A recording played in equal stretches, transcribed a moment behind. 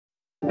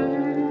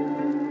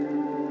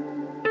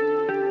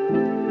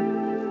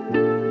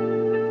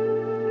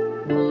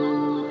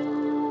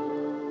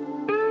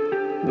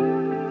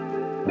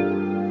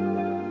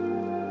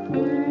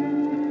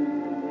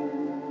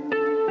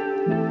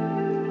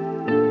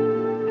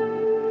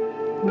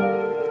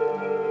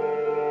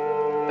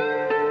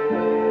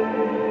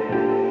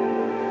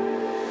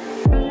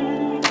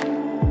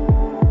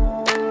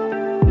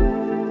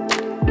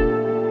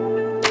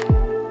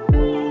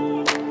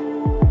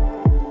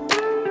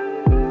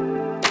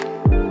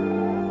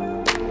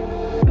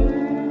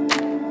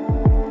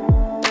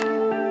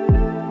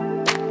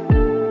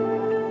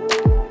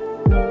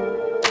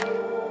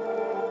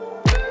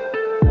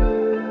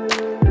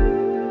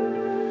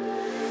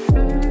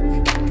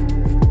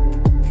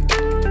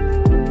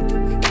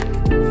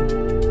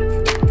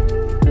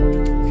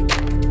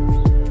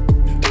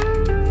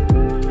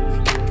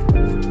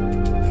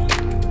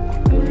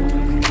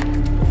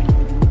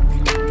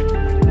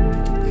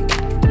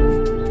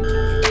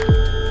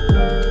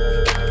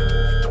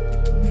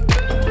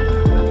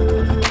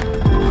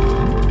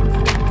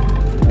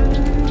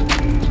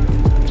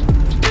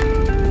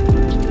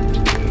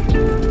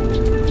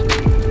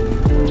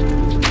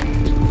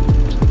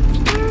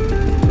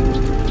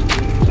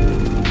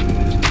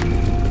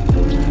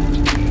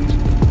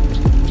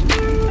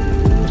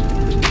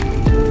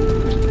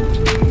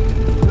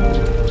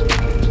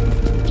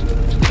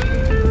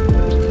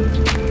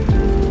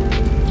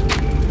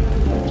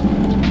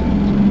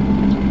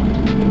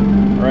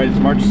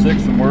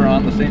we're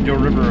on the St. Joe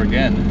River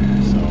again.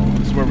 So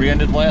this is where we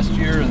ended last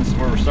year, and this is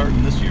where we're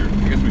starting this year.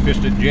 I guess we fished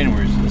it in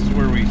January, so this is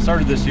where we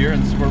started this year,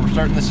 and this is where we're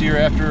starting this year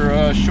after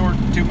a short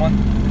 2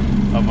 months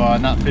of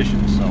not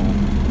fishing. So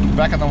we're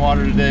back on the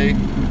water today.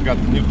 We've got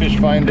the new fish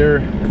finder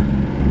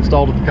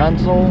installed at the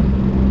console. A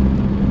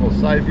little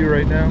side view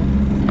right now.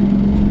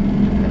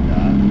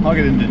 And, I'll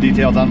get into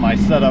details on my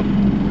setup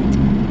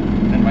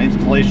and my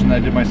installation that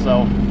I did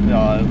myself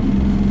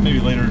maybe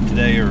later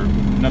today or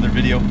another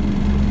video,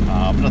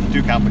 but nothing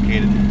too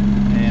complicated.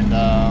 And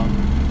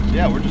so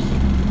yeah, we're just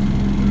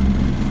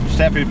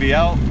happy to be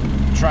out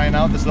trying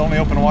out. This is the only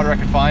open water I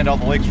could find. All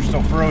the lakes are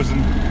still frozen.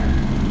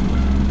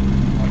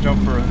 Watch out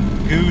for a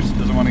goose,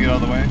 doesn't want to get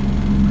out of the way.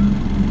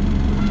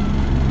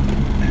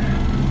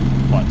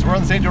 But so we're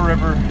on the St. Joe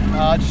River,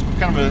 just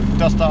kind of a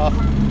dust off,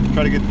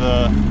 try to get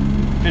the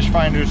fish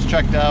finders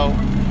checked out.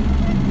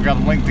 We got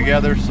them linked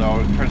together,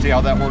 so try to see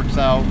how that works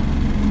out.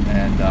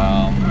 And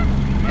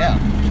yeah,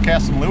 just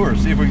cast some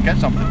lures, see if we can catch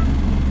something.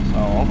 So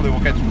hopefully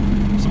we'll catch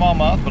some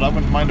smallmouth, but I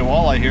wouldn't mind a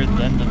walleye here at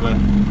the end of the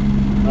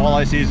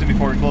walleye season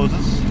before it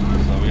closes.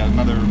 So we got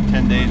another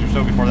 10 days or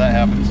so before that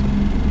happens.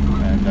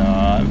 And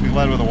it'll be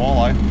led with a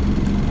walleye.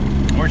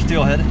 Where's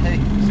Steelhead? Hey,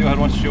 Steelhead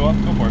wants to show up,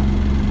 go for it.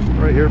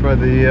 Right here by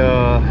the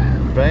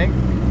bank,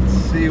 let's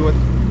see what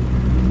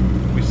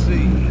we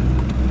see.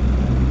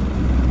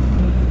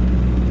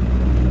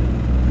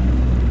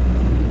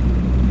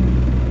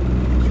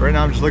 Right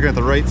now I'm just looking at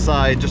the right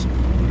side, just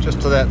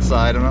to that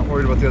side. I'm not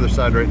worried about the other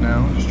side right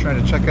now. I'm just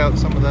trying to check out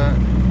some of that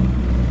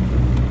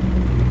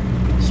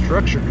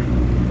structure.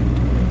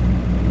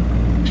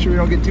 Make sure we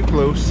don't get too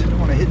close. I don't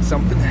want to hit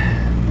something.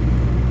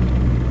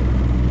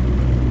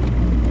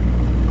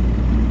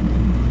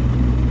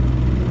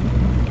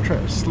 Try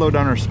to slow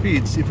down our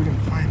speed, see if we can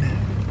find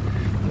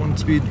one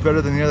speed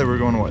better than the other. We're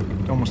going, what,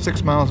 almost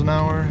 6 miles an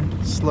hour.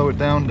 Slow it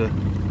down to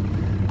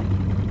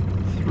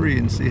 3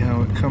 and see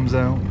how it comes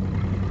out.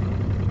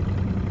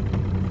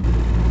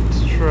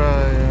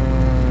 Try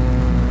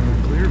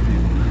clear view.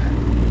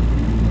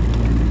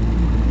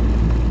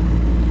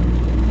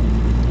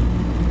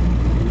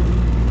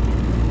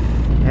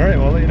 All right,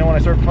 well, I'll let you know when I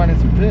start finding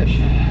some fish.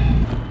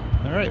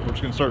 All right, we're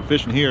just gonna start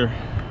fishing here.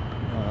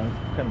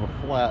 Kind of a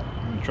flat.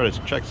 I'm gonna try to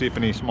check, see if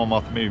any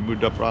smallmouth maybe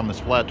moved up around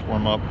this flat to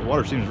warm up. The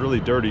water seems really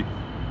dirty,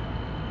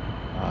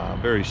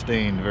 very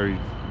stained, very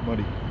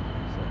muddy.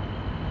 So,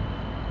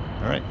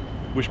 all right,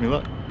 wish me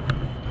luck.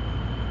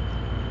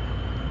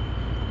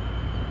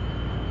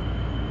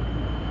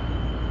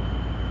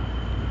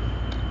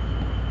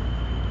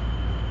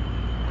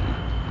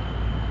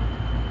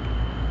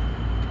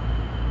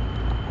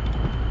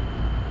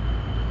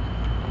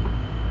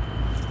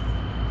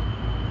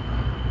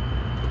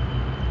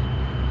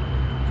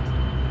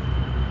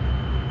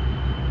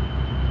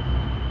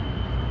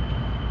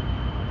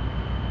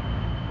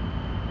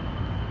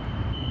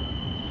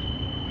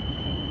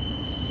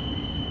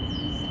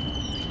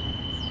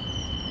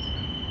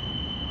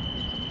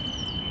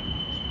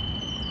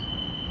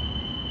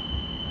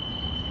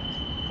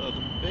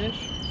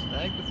 Fish,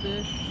 snag the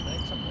fish, snag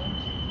something else.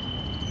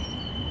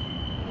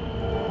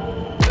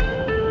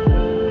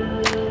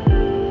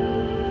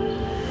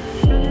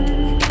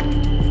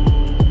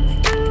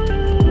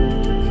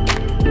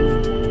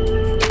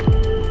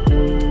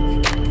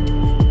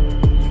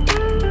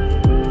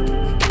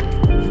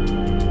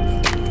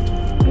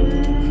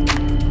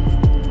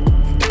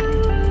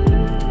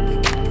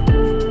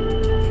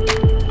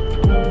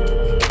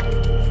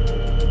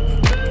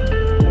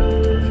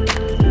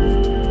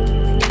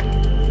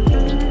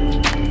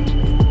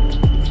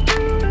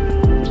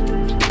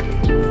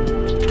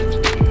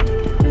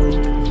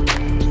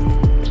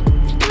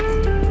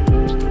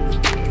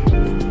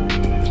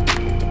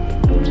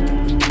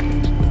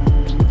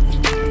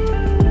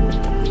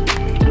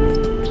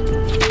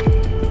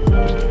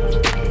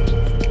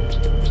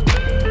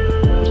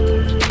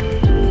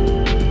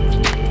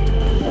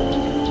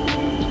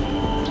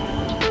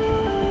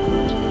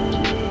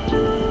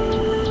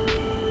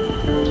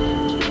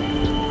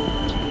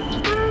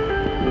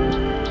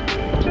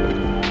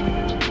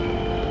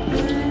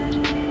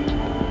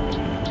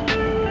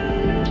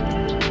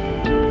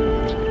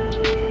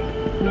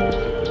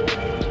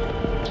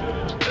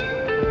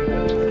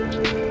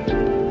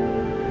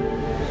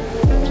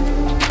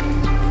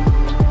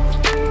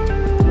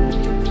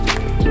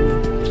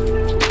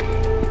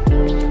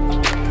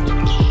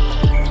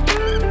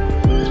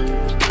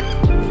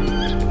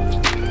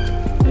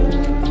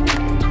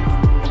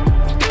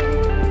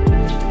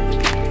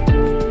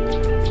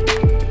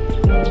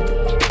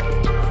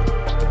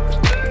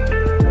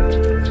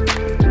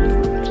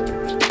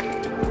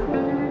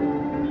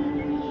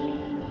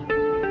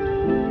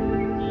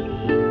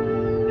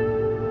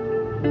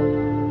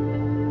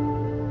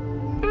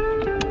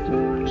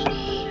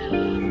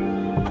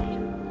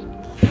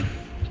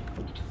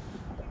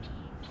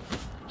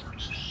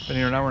 Been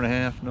here an hour and a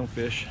half, no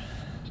fish.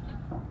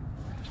 Like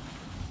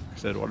I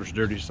said, water's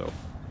dirty, so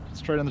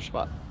let's try another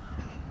spot.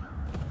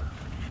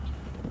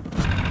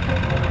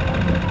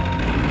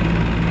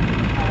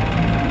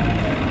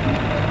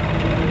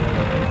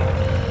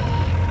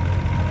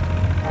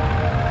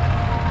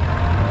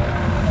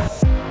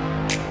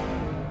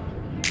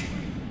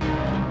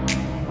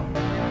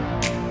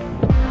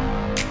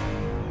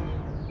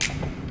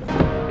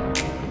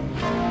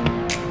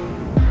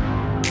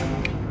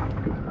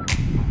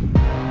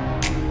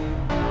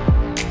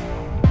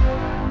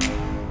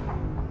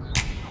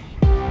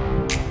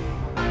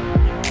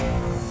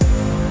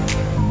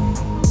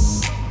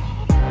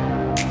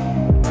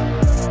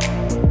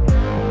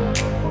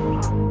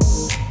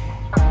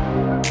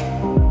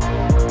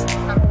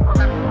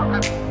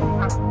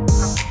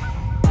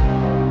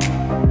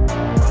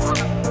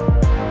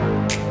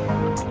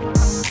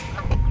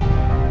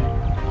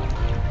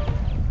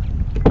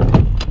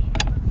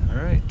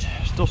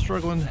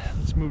 struggling.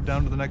 Let's move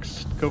down to the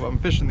next cove. I'm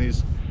fishing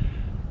these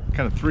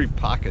kind of 3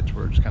 pockets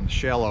where it's kind of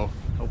shallow,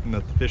 hoping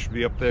that the fish would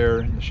be up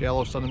there in the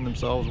shallow, sunning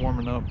themselves,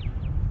 warming up,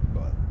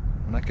 but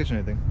I'm not catching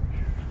anything.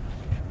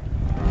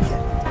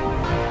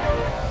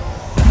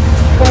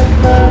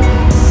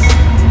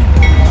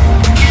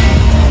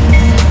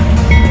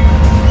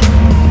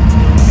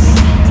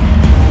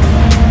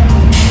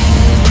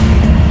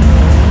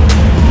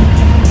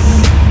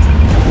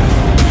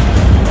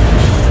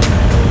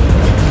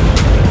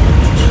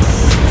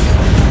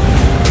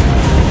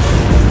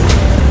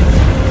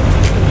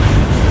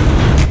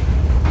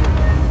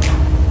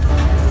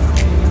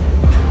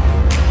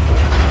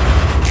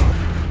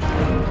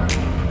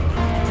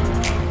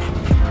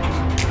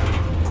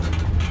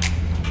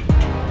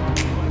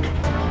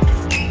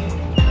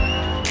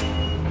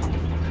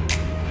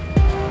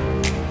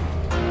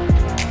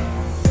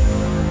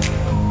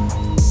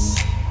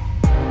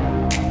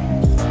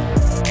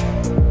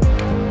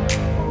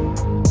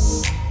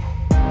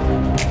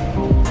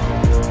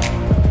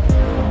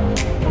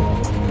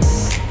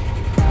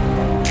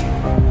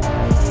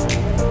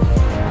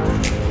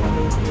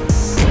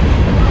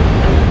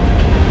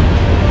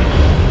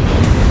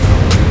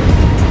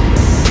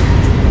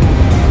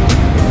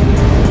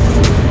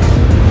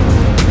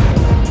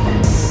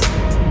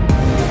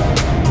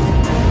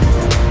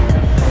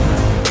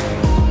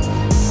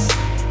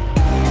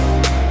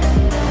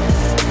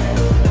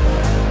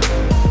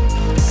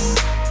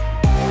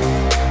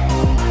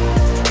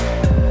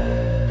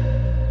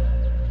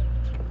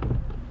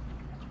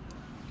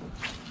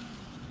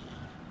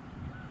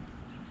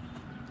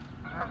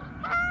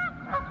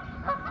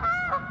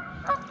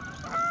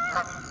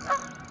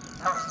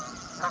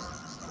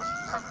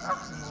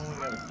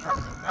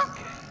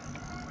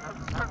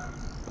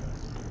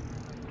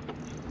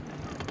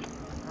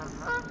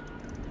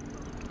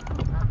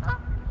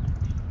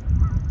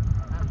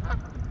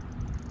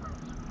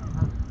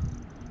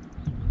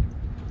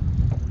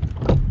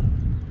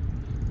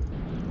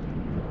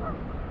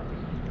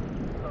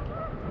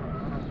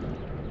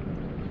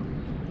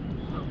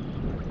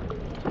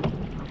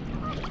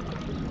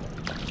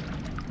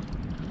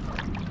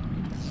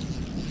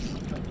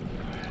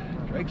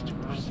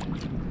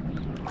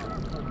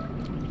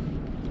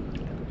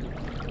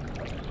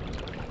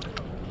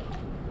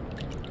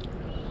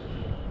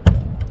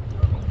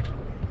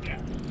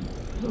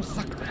 Little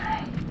sucker.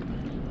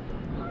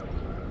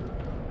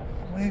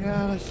 We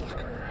got a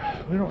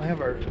sucker. We don't have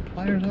our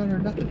pliers on or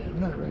nothing. I'm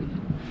not ready.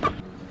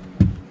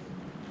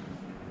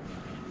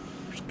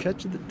 First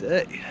catch of the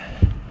day.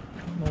 I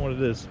don't know what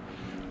it is.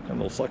 Got a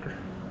little sucker.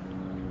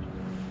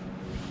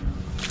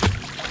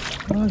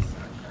 Oh,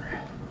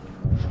 sucker.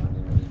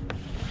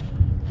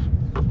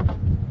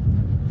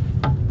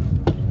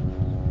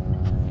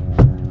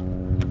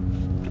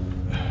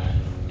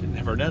 Didn't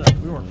have our net up.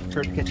 We weren't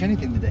prepared to catch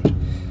anything today.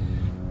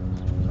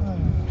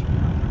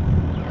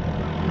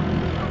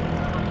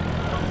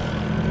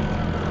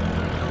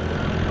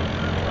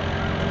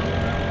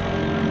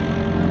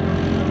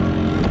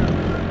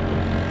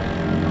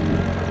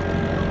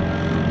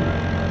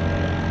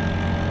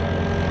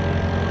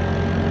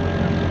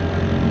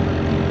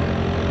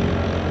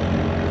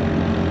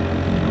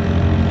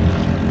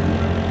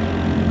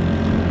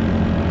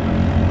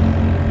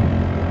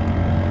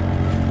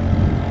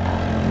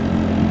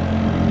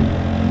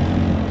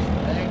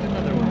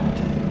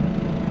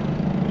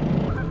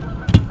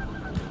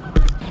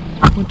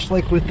 Much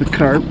like with the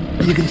carp,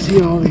 you can see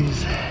all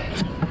these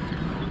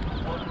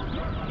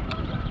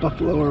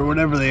buffalo or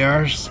whatever they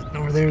are sitting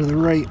over there to the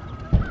right.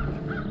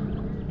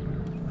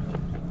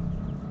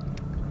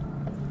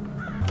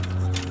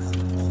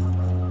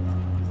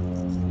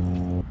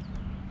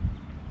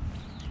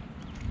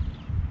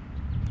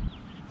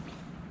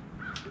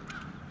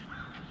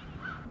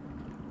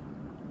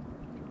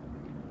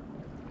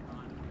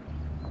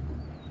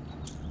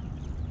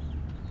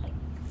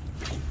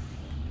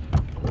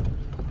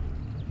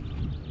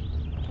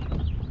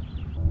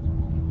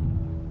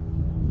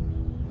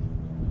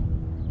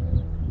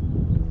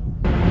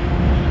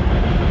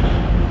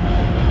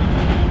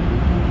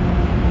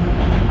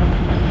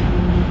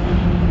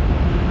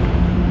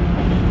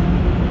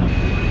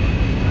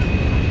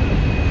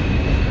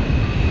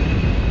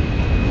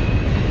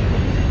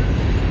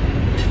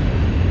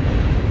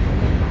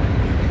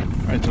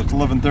 Alright, so it's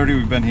 11:30,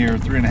 we've been here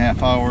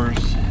 3.5 hours,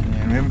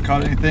 and we haven't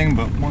caught anything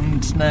but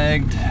one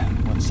snagged,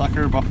 one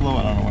sucker, buffalo,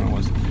 I don't know what it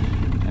was,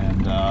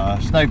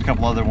 and snagged a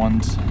couple other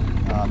ones.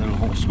 There was a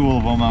whole school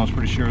of them, I was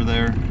pretty sure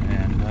there,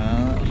 and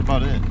that was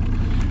about it.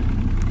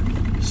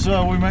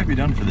 So we might be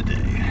done for the day,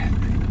 I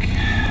think.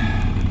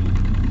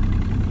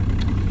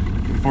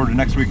 Looking forward to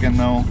next weekend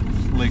though.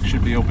 The lake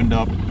should be opened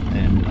up,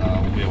 and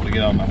we'll be able to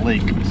get out on the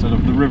lake instead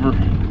of the river,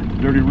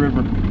 dirty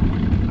river,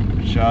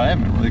 which I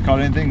haven't really caught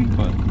anything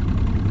but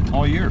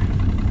all year.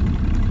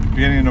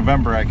 Beginning of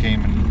November I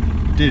came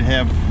and did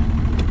have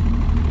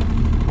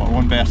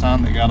one bass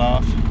on that got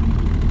off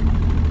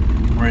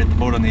right at the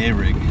boat on the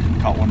A-rig,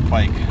 caught one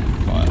pike,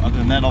 but other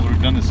than that all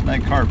we've done is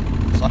snag carp,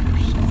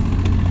 suckers, so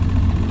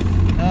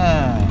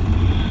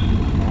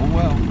oh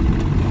well.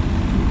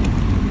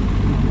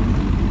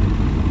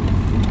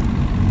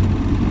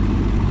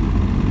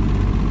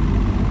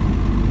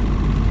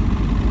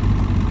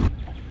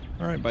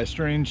 by a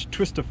strange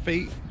twist of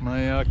fate,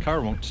 my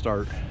car won't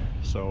start.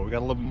 So we got a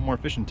little bit more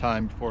fishing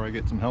time before I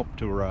get some help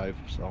to arrive.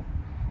 So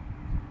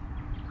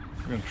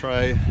we're gonna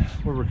try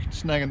where we're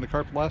snagging the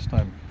carp last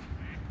time.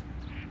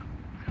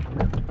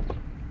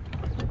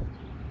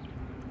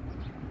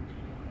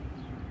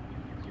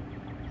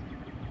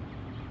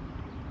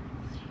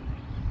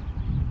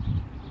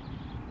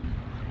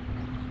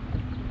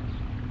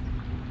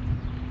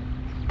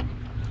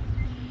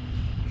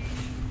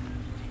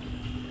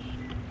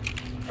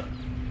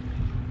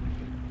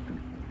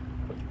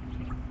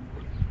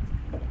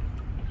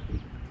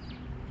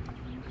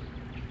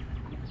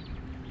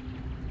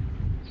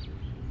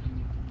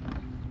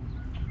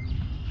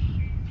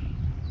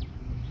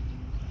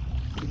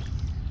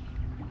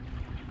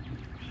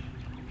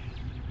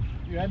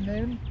 You heading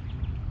in?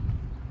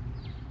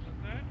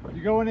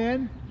 You going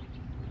in?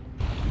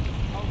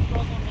 I'm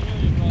struggling to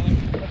hear you, brother.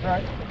 That's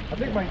right. I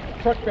think my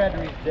truck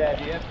battery's dead.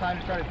 Do you have time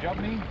to try to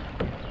jump me?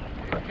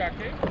 You got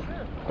cable?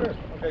 Sure. Sure.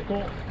 Okay,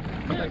 cool.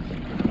 Thanks.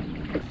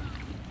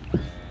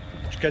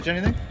 Did you catch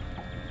anything?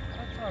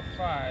 I caught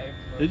 5.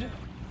 Did you?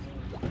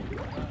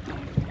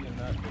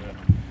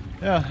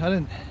 Yeah, I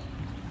didn't.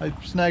 I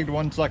snagged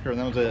one sucker and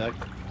that was it.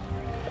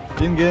 I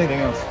didn't get anything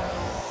else.